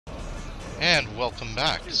And welcome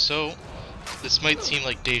back. So, this might seem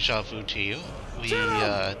like deja vu to you. We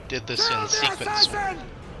did this in sequence,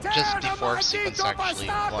 just before sequence actually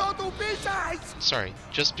 1. Sorry,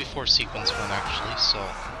 just before sequence 1 actually, so...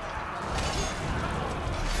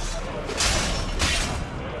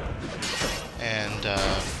 And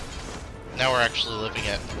now we're actually living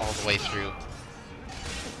it all the way through.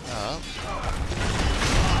 Oh.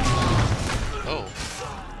 Well,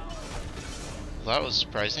 that was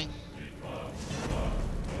surprising.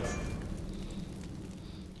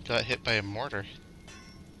 Got hit by a mortar.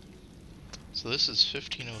 So this is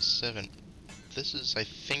 1507. This is, I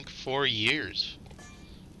think, 4 years.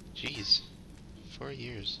 Jeez. 4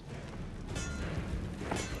 years.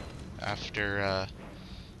 After,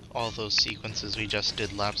 all those sequences we just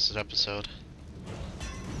did last episode.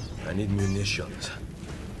 I need munitions.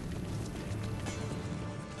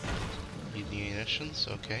 Need munitions?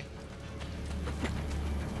 Okay.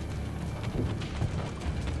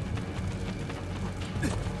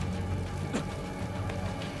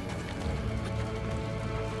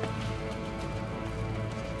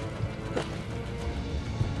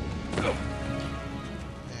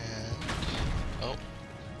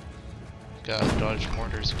 Gotta dodge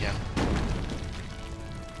mortars again.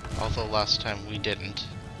 Although last time we didn't.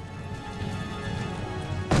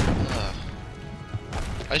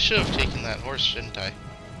 I should have taken that horse, shouldn't I?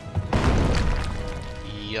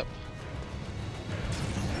 Yep.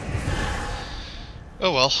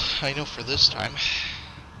 Oh well, I know for this time.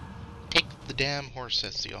 Take the damn horse,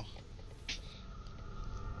 Ezio.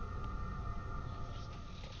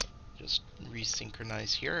 Just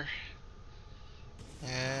resynchronize here.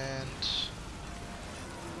 And...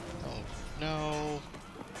 oh, no.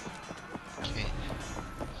 Okay.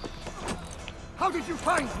 How did you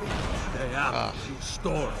find me? The apples you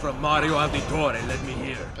stole from Mario Auditore led me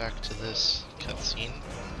here. Back to this cutscene.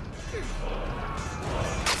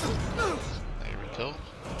 There we go.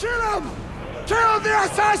 Kill him! Kill the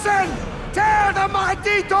assassin! Tear the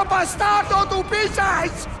maldito bastardo to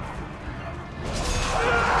pieces!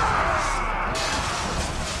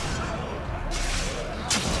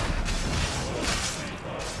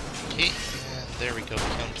 Okay, and there we go.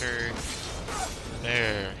 Counter.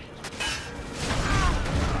 There.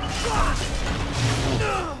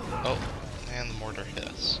 Oh, and the mortar hit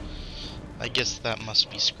us. I guess that must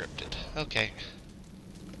be scripted. Okay.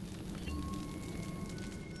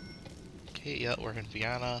 Okay, yeah, we're in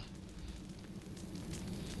Vienna.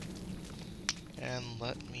 And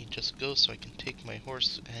let me just go so I can take my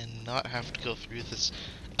horse and not have to go through this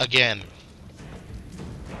again.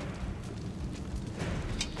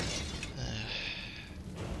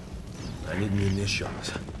 I need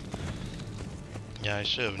munitions. Yeah, I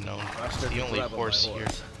should have known. It's the only horse here.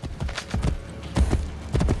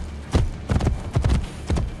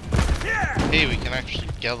 Hey, we can actually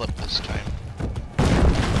gallop this time.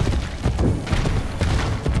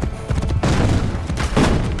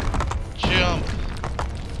 Jump!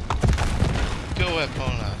 Go,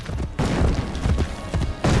 Epona!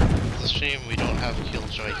 It's a shame we don't have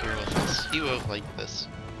Killjoy here with us. He would have liked this.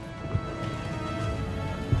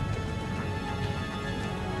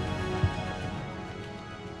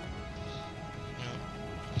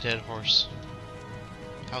 Dead horse.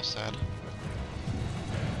 How sad.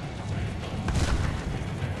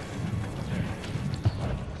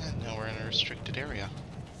 And now we're in a restricted area.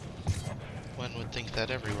 One would think that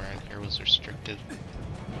everywhere in here was restricted.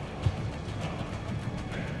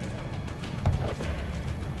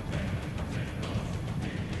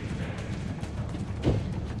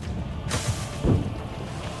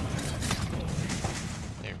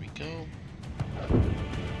 There we go.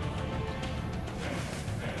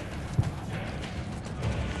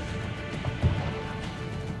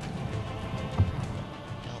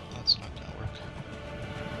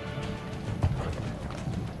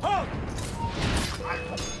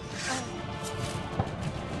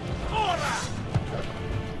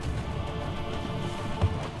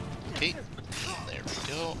 Okay, there we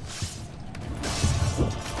go.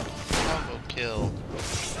 Combo kill.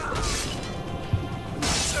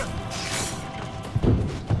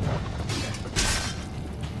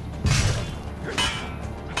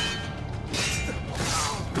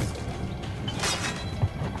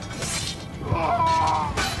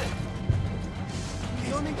 Oh.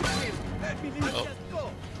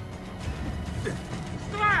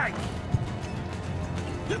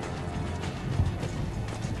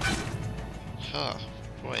 Huh,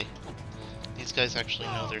 boy. These guys actually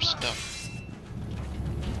know their stuff.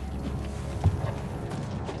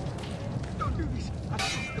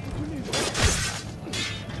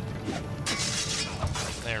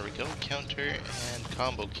 There we go, counter and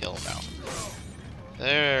combo kill now.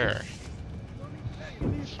 There.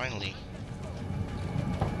 Finally.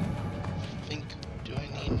 Do I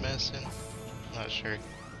need medicine? Not sure.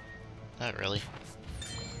 Not really.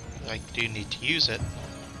 I do need to use it.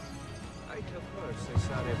 I have heard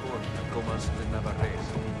Cesare born commands the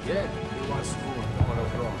Navarrese. Yeah, he was born all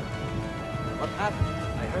abroad. What happened?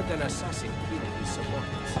 I heard an assassin killed his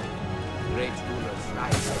supporters. Great rulers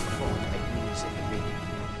rise and fall like leaves in the wind.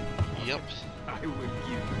 Yep. I will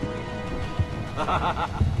give you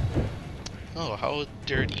Oh, how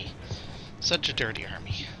dirty. Such a dirty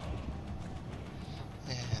army.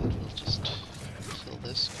 And we'll just kill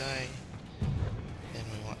this guy. And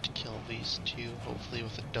we want to kill these two, hopefully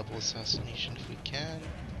with a double assassination if we can.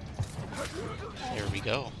 There we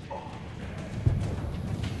go.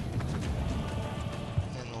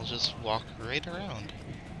 And we'll just walk right around.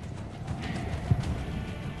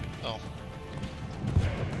 Oh.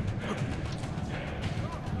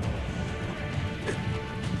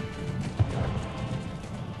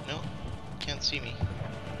 No, can't see me.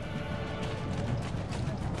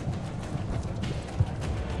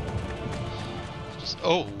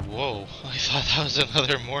 Oh, whoa. I thought that was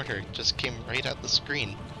another mortar. It just came right at the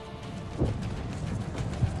screen.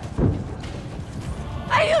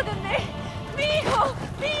 ¡Ayúdenme! ¡Mi hijo!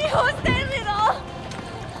 ¡Mi hijo está herido!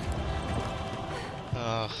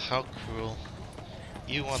 How cruel.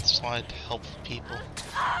 You once wanted to help the people,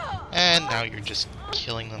 and now you're just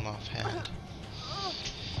killing them offhand.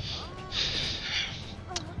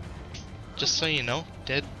 Just so you know,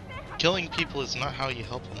 killing people is not how you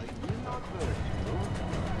help them.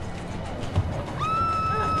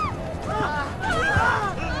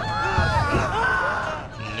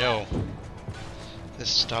 No. This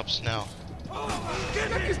stops now.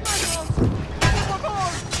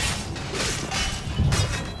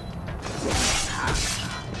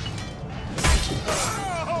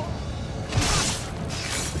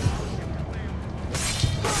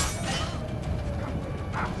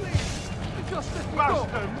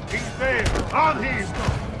 He's there! On him!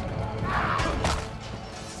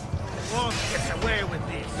 Won't get away with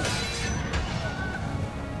this!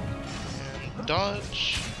 And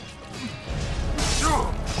dodge.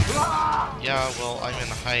 Yeah, well, I'm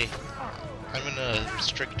in a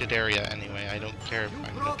restricted area anyway. I don't care if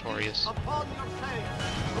I'm notorious.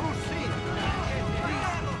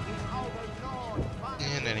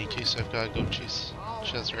 In any case, I've got to go chase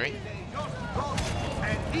Cesare.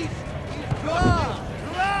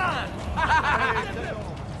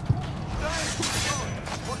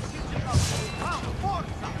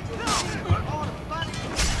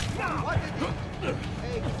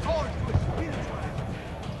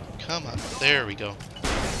 Come on, there we go.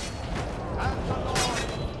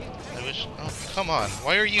 I wish. Oh, come on!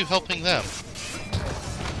 Why are you helping them?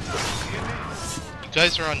 You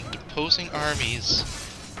guys are on opposing armies.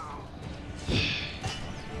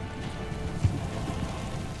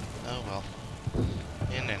 Oh well.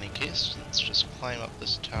 In any case, let's just climb up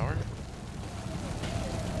this tower.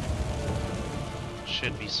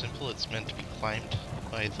 Should be simple. It's meant to be climbed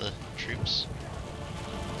by the troops.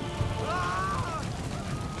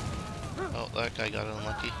 Oh, that guy got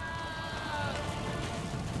unlucky.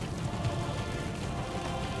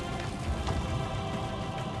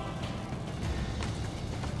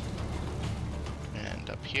 And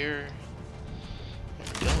up here. There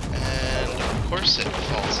we go. And of course it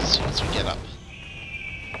falls as soon as we get up.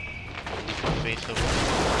 Leap of faith over.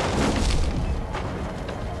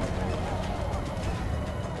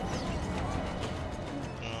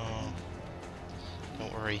 Oh.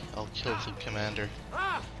 Don't worry, I'll kill the commander.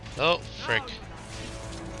 Oh, frick.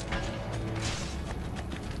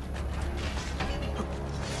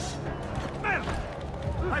 Men!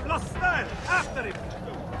 I've lost style! After him!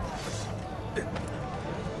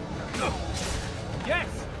 Yes!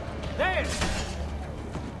 There!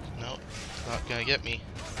 No, not gonna get me.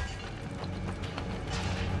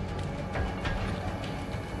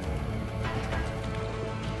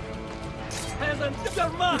 Peasant, your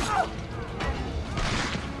mark!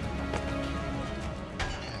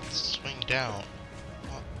 Swing down.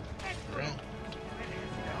 Up, around.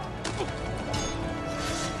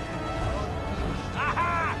 Aha!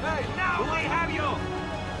 Hey, now we have you!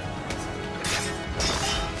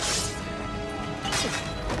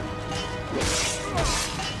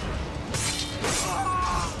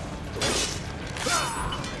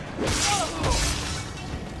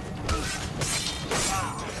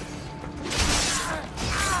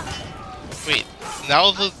 Wait,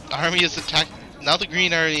 now the army is attacking. Now the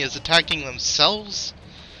Green Army is attacking themselves?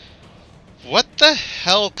 What the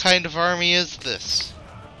hell kind of army is this?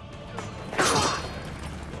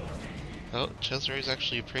 Oh, Cesare is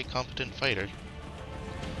actually a pretty competent fighter.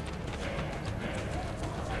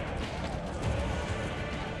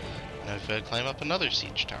 Now I've got to climb up another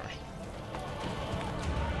siege tower.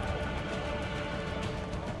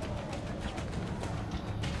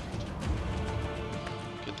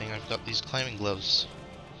 Good thing I've got these climbing gloves.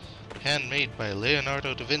 Handmade by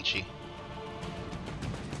Leonardo da Vinci.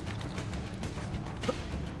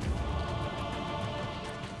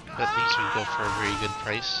 But these would go for a very good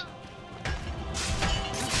price.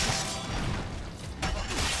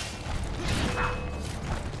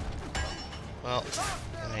 Well,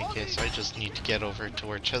 in any case, I just need to get over to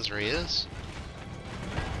where Cesare is.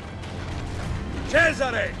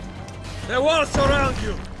 Cesare! The walls surround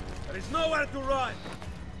you! There is nowhere to run!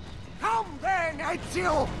 Come then,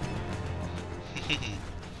 Ezio!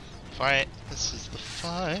 Fine. This is the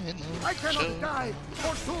final I cannot show. die!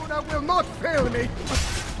 Fortuna will not fail me!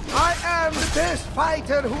 I am the best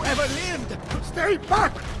fighter who ever lived! Stay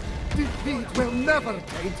back! Defeat will never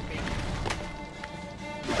taint me!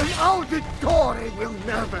 An obligatory will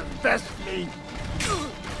never best me!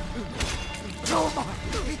 Roma,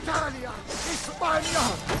 Italia,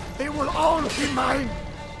 Hispania, they will all be mine!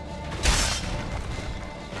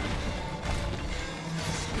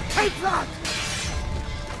 Take that!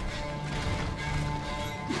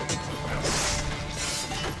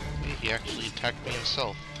 He actually attacked me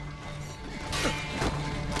himself.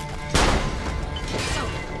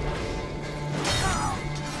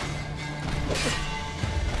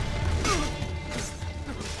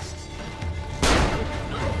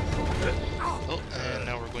 Oh, and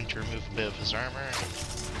now we're going to remove a bit of his armor.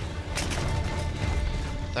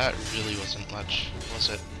 That really wasn't much, was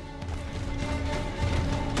it?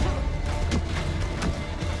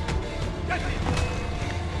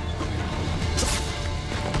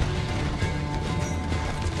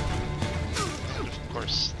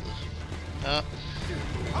 There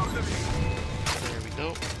we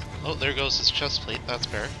go. Oh, there goes his chest plate. That's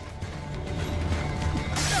fair.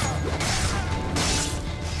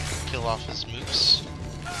 Kill off his mooks.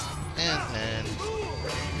 And then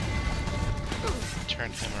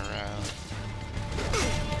turn him around.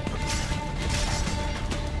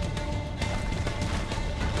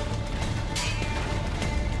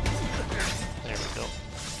 There we go.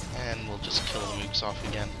 And we'll just kill the mooks off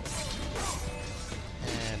again.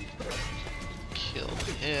 And kill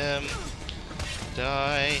him.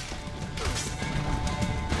 Die.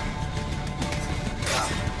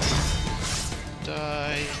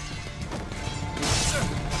 Die.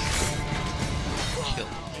 Kill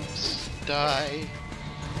mooks. Die.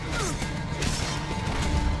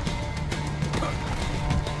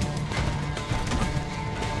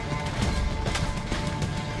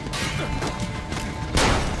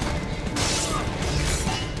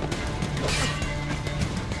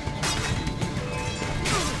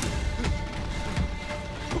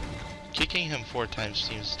 Kicking him 4 times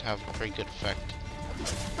seems to have a very good effect.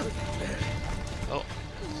 Oh,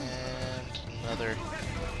 and another.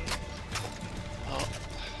 Oh,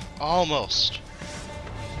 almost.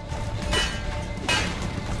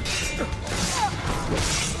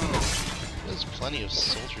 There's plenty of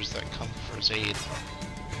soldiers that come for his aid.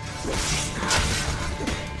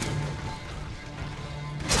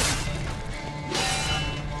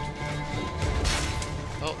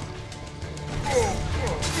 Oh.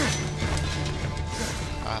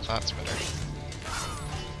 Ah, that's better.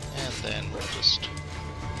 And then we'll just...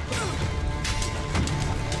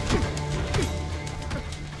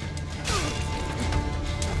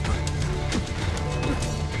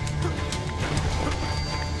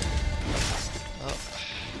 Oh,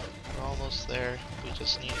 we're almost there. We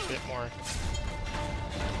just need a bit more.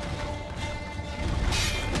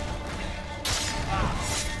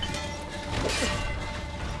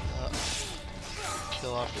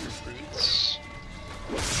 Kill off your brutes.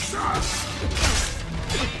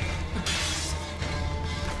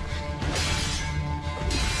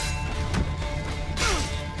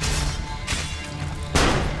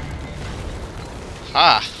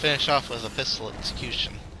 Ah! Finish off with a pistol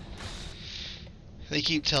execution. They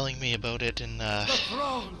keep telling me about it in The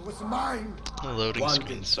throne was mine! the loading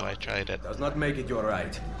screen, so I tried it. Does not make it your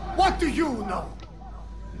right. What do you know?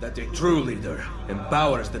 That a true leader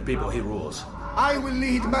empowers the people he rules. I will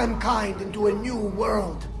lead mankind into a new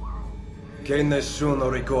world. Che nessuno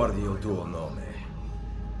ricordi il tuo nome.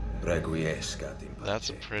 Requiescat in pace. That's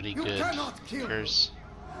a pretty You good cannot kill me. curse.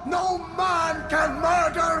 No man can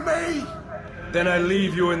murder me! Then I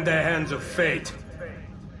leave you in the hands of fate.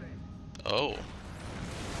 Oh.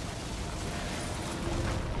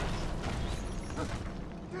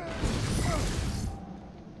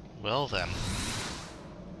 Well then.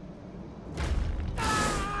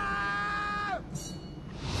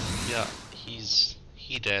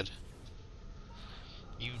 he did.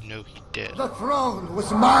 You know he did. The throne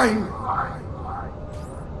was mine!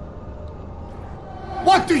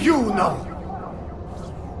 What do you know?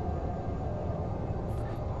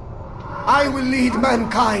 I will lead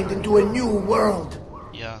mankind into a new world.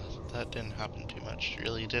 Yeah, that didn't happen too much,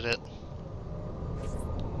 really, did it?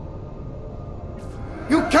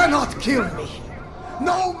 You cannot kill me!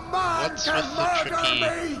 No man What's can with the murder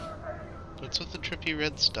trippy... me! What's with the trippy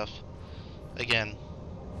red stuff? Again.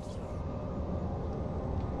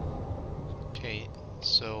 Okay,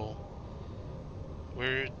 so...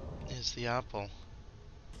 Where is the apple?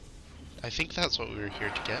 I think that's what we were here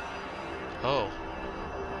to get. Oh.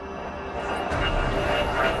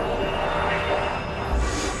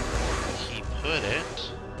 He put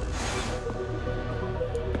it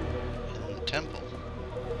in the temple.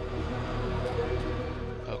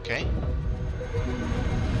 Okay.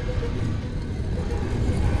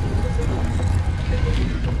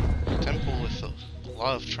 A temple with a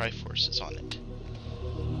lot of Triforces on it.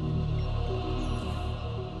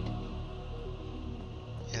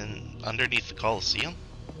 And underneath the Colosseum?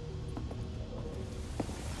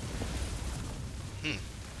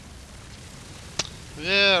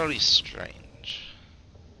 Very strange.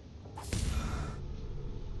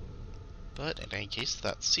 But in any case,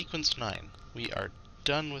 that's sequence 9. We are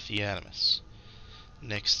done with the Animus.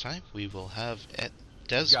 Next time, we will have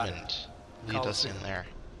Desmond lead us in there.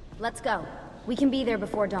 Let's go. We can be there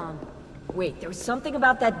before dawn. Wait, there was something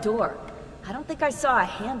about that door. I don't think I saw a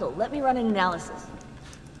handle. Let me run an analysis.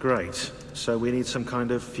 Great. So we need some kind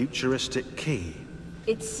of futuristic key.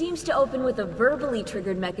 It seems to open with a verbally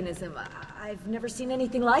triggered mechanism. I've never seen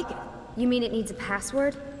anything like it. You mean it needs a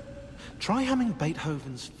password? Try humming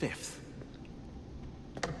Beethoven's Fifth.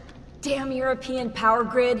 Damn European power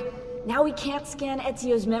grid. Now we can't scan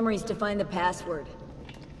Ezio's memories to find the password.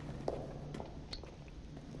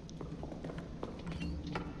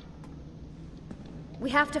 We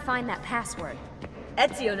have to find that password.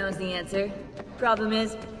 Ezio knows the answer. Problem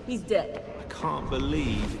is, he's dead. I can't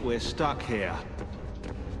believe we're stuck here.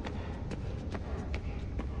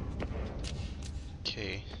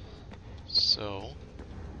 Okay, so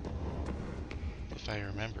if I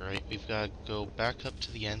remember right, we've got to go back up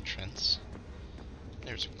to the entrance.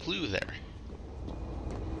 There's a clue there.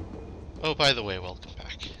 Oh, by the way, welcome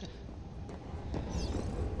back.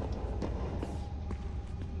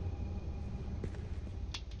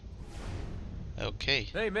 Okay.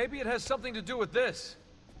 Hey, maybe it has something to do with this.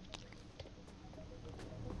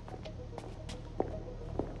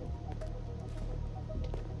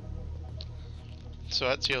 So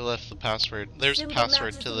Ezio left the password. There's a Symbol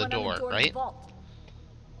password matches to the the one on door, of the right? vault.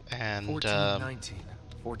 And 1419,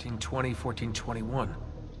 1420, 1421.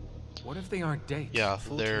 What if they aren't dates? yeah,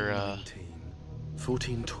 they're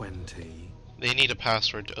 1420. they need a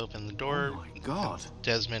password to open the door. Oh my god.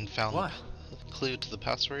 Desmond found What? the clue to the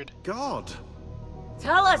password. God.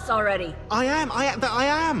 Tell us already! I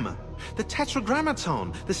am! The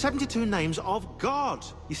Tetragrammaton, the 72 names of God.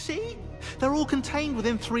 You see? They're all contained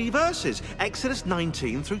within 3 verses, Exodus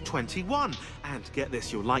 19 through 21. And get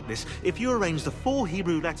this, you'll like this, if you arrange the 4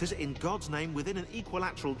 Hebrew letters in God's name within an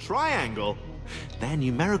equilateral triangle, their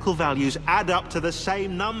numerical values add up to the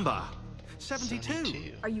same number.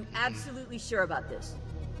 72. Are you absolutely sure about this?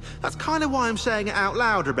 That's kind of why I'm saying it out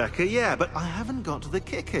loud, Rebecca, yeah, but I haven't got to the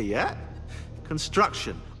kicker yet.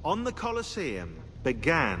 Construction on the Colosseum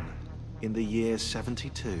began in the year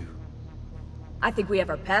 72. I think we have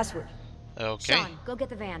our password. Okay, Sean, go get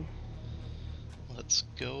the van. let's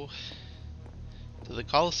go to the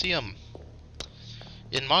Colosseum.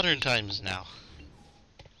 In modern times now.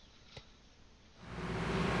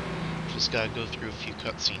 Just gotta go through a few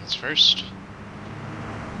cutscenes first.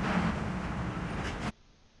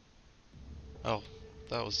 Oh,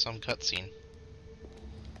 that was some cutscene.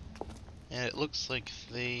 And it looks like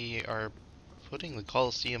they are putting the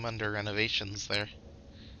Colosseum under renovations there.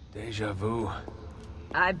 Deja vu.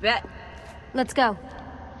 I bet. Let's go.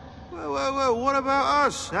 Whoa, what about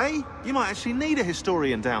us, eh? You might actually need a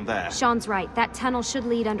historian down there. Sean's right. That tunnel should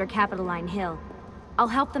lead under Capitoline Hill. I'll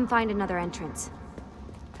help them find another entrance.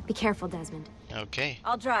 Be careful, Desmond. Okay.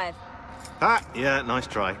 I'll drive. Ah, yeah, nice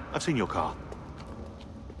try. I've seen your car.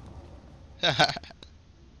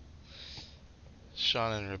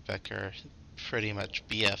 Sean and Rebecca are pretty much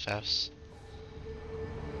BFFs.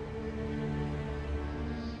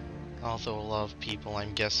 Although a lot of people,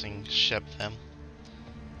 I'm guessing, ship them.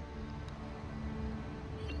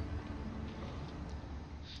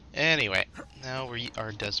 Anyway, now we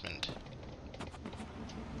are Desmond.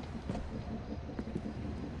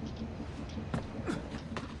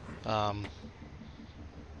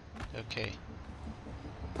 Okay.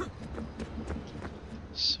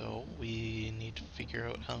 So we need to figure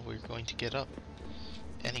out how we're going to get up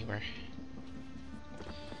anywhere.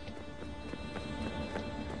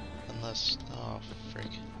 Unless, oh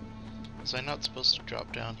frig. Was I not supposed to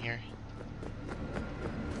drop down here?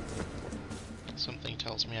 Something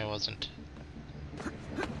tells me I wasn't.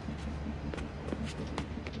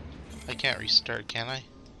 I can't restart, can I?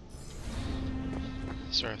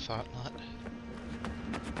 Sort of thought not.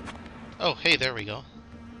 Oh, hey, there we go.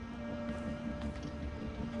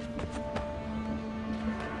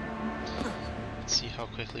 Let's see how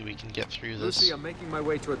quickly we can get through this. Lucy, I'm making my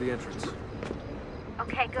way toward the entrance.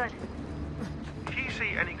 Okay, good. If you see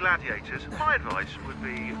any gladiators, my advice would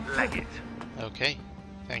be leg it. Okay,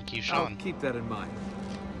 thank you, I'll Sean. keep that in mind.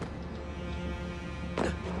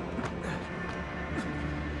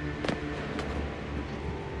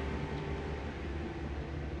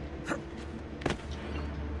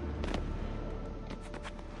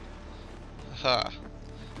 Haha.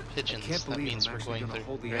 Pigeons, can't that believe means I'm we're actually going gonna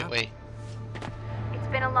hold the the right apple. way. It's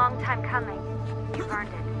been a long time coming. You've earned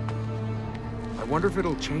it. I wonder if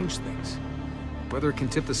it'll change things. Whether it can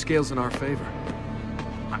tip the scales in our favor.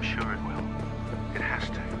 I'm sure it will. It has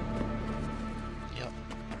to. Yep.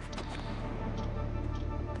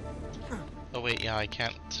 Oh wait, yeah, I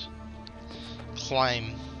can't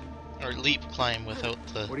climb, or leap climb without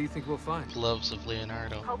the What do you think we'll find? gloves of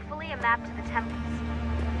Leonardo. Hopefully a map to the temples.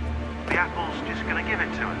 The apple's just gonna give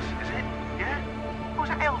it to us, is it? Yeah? Or was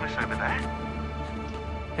that Elvis over there?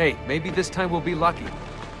 Hey, maybe this time we'll be lucky.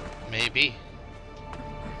 Maybe.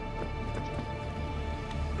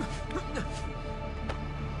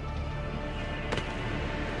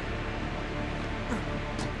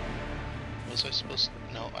 Was I supposed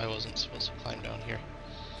to? No, I wasn't supposed to climb down here.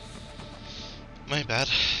 My bad.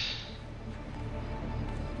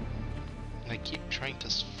 And I keep trying to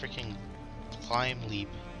freaking climb leap.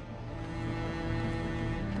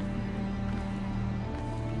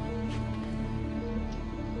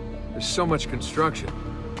 There's so much construction.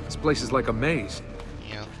 This place is like a maze.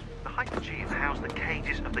 Yeah. The hypogenes house the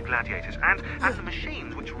cages of the gladiators and the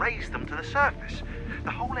machines which raised them to the surface.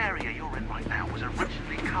 The whole area you're in right now was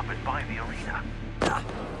originally covered by the arena.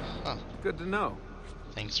 Huh. Good to know.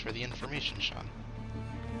 Thanks for the information, Sean.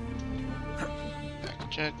 Back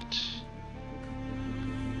eject.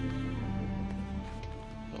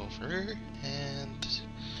 Over, and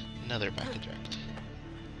another back eject.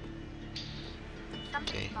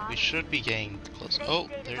 Okay, we should be getting close. Oh,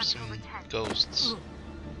 there's some ghosts.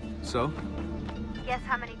 So? Guess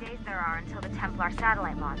how many days there are until the Templar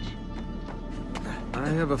satellite launch? I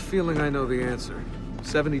have a feeling I know the answer.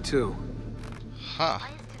 72. Huh. Why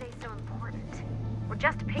is today so important? We're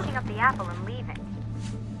just picking up the apple and leaving.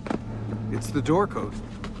 It's the door code.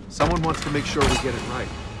 Someone wants to make sure we get it right.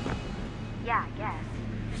 Yeah, I guess.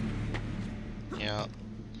 Yeah,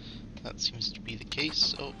 that seems to be the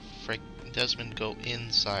case. Oh, frick. Desmond, go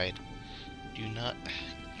inside. Do not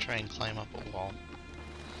try and climb up a wall.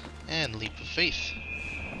 And leap of faith.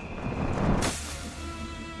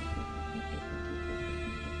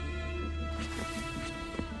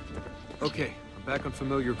 Okay, I'm back on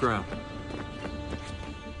familiar ground.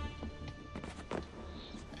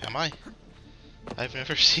 Am I? I've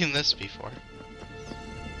never seen this before.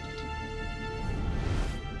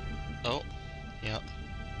 Oh, yeah.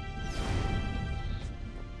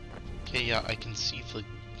 Okay, yeah, I can see the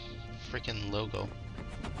frickin' logo.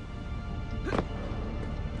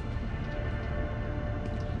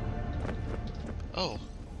 Oh.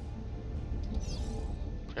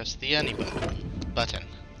 Press the any button.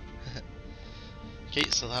 Okay,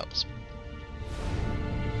 so that was...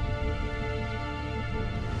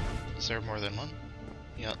 Is there more than one?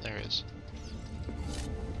 Yeah, there is.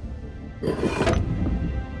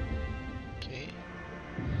 Okay.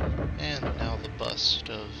 And now the bust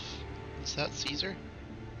of... Is that Caesar?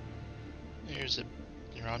 There's a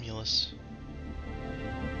Romulus.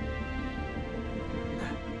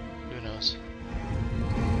 Who knows?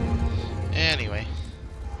 Anyway,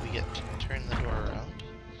 we get to turn the door around.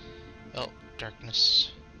 Oh,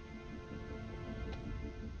 darkness.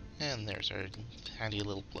 And there's our handy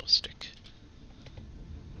little glow stick.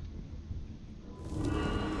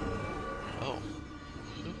 Oh,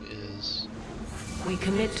 who is... We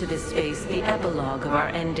commit to this space the epilogue of our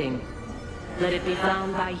ending. Let it be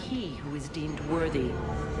found by he who is deemed worthy.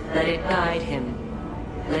 Let it guide him.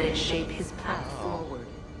 Let it shape his path forward.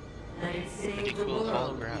 Let it Pretty save the cool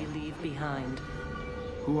world hologram. we leave behind.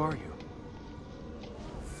 Who are you?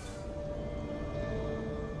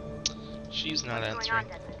 She's not What's going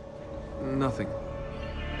answering. on, Desmond? Nothing.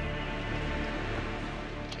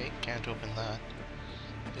 Okay, can't open that.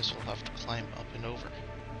 Guess we'll have to climb up and over.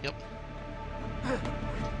 Yep.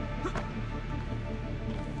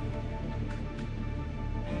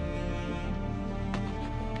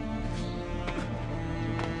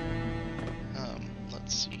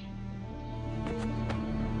 Let's see.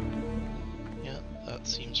 Yeah, that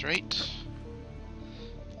seems right.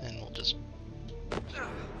 And we'll just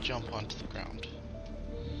jump onto the ground.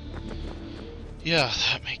 Yeah,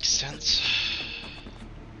 that makes sense.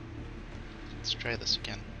 Let's try this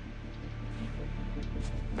again.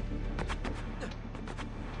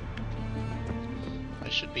 I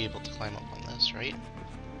should be able to climb up on this, right?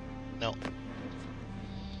 No.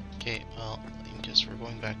 Okay, well, I guess we're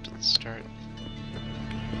going back to the start.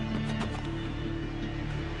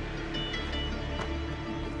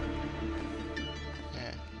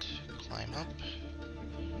 And climb up.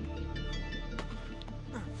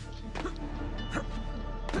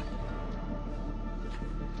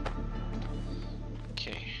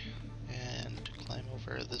 Okay, and climb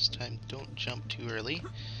over. This time, don't jump too early.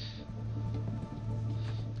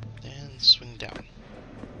 And swing down.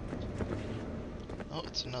 Oh,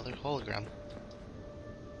 it's another hologram.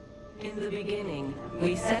 In the beginning,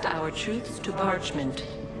 we set our truths to parchment,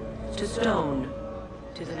 to stone,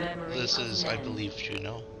 to the memory This of is, men. I believe,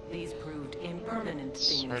 Juno. These proved impermanent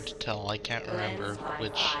It's things. hard to tell. I can't remember Cleansed by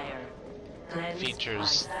which fire, cleansed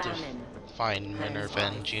features by famine. define Minerva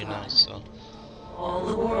and Juno, so... All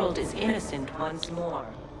the world is innocent once more.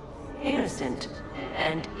 Innocent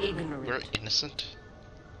and ignorant. We're innocent?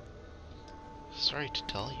 Sorry to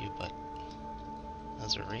tell you, but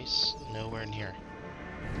as a race, nowhere near.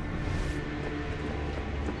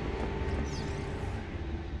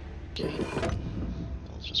 Okay,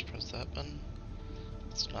 I'll just press that button.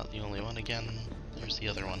 It's not the only one again. There's the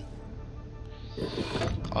other one.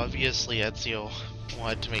 Obviously, Ezio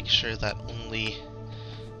wanted to make sure that only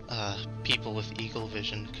people with eagle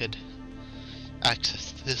vision could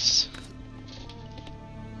access this.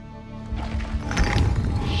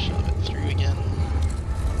 Shove it through again.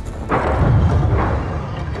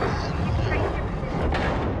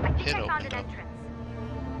 And pit opened up.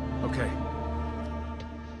 Okay.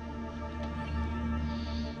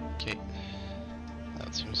 Okay.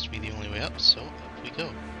 That seems to be the only way up, so up we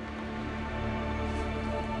go.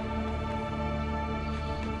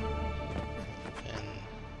 And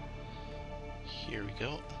here we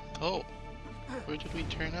go. Oh! Where did we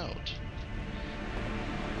turn out?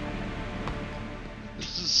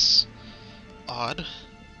 This is odd.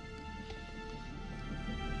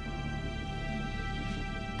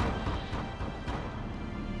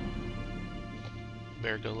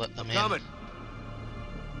 Better go let them in. Coming.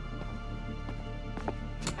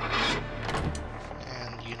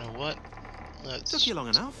 And you know what? Let's Took you long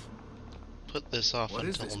enough. put this off What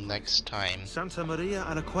is until this place? next time. Santa Maria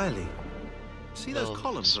Araqueli. See those We'll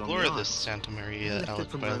columns on the explore aisle? this Santa Maria Lifted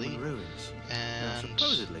from Roman Alaqueli ruins. Now, and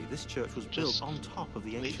supposedly, this church was built just on top of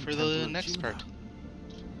the wait ancient for temple the of next Juno. part.